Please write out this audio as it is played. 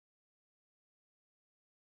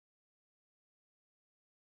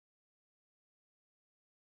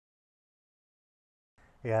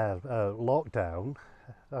Yeah, lockdown,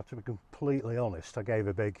 I have to be completely honest, I gave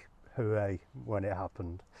a big hooray when it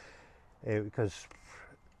happened. Because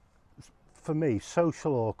for me,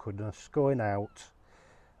 social awkwardness, going out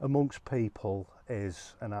amongst people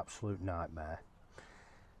is an absolute nightmare.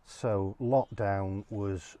 So lockdown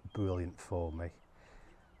was brilliant for me.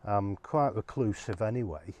 I'm quite reclusive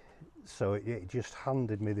anyway, so it just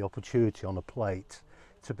handed me the opportunity on a plate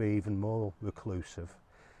to be even more reclusive.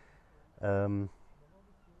 Um,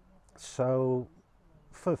 so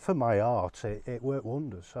for my art, it worked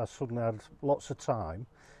wonders. I suddenly had lots of time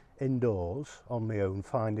indoors on my own,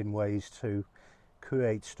 finding ways to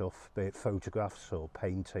create stuff, be it photographs or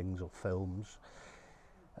paintings or films.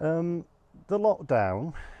 Um, the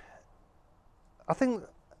lockdown, I think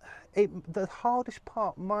the hardest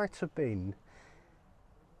part might have been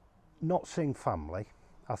not seeing family.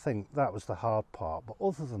 I think that was the hard part. But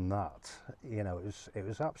other than that, it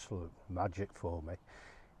was absolute magic for me.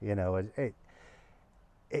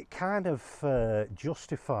 It kind of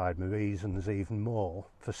justified my reasons even more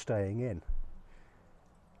for staying in.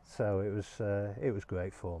 So it was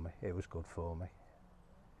great for me. It was good for me.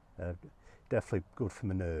 Uh, Definitely good for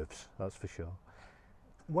my nerves, that's for sure.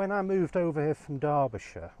 When I moved over here from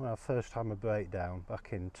Derbyshire, when I first had my breakdown back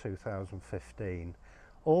in 2015,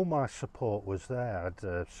 all my support was there. I had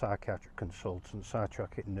a psychiatric consultant,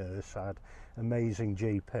 psychiatric nurse, I had amazing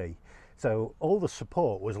GP. So all the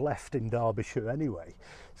support was left in Derbyshire anyway.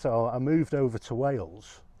 So I moved over to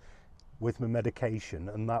Wales with my medication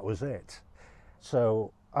and that was it.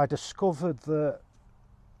 So I discovered that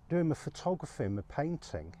doing my photography and my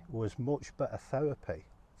painting was much better therapy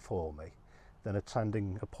for me than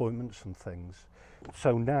attending appointments and things.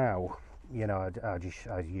 So now,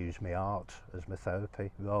 I use my art as my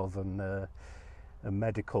therapy rather than a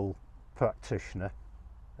medical practitioner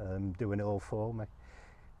doing it all for me.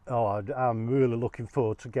 Oh, I'm really looking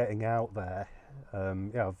forward to getting out there.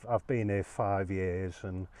 Yeah, I've been here 5 years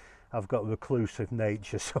and I've got a reclusive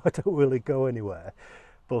nature, so I don't really go anywhere.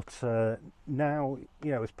 But now,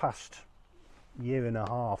 it's past year and a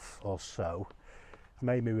half or so,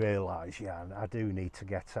 made me realise, yeah, I do need to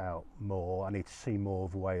get out more. I need to see more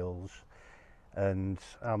of Wales, and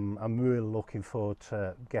I'm really looking forward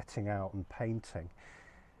to getting out and painting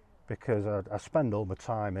because I spend all my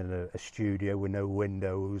time in a studio with no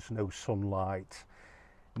windows, no sunlight,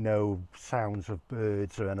 no sounds of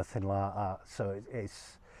birds or anything like that. So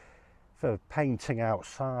it's for painting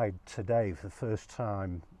outside today for the first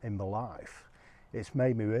time in my life. It's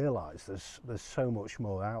made me realise there's so much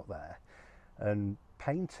more out there, and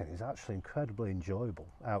painting is actually incredibly enjoyable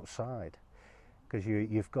outside because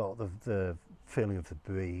you've got the feeling of the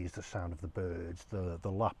breeze, the sound of the birds,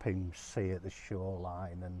 the lapping sea at the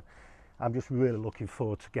shoreline, and I'm just really looking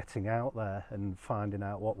forward to getting out there and finding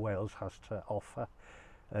out what Wales has to offer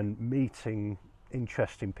and meeting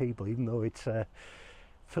interesting people. Even though it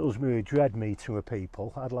fills me with dread meeting with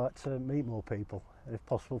people, I'd like to meet more people and if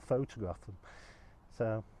possible photograph them.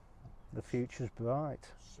 So the future's bright.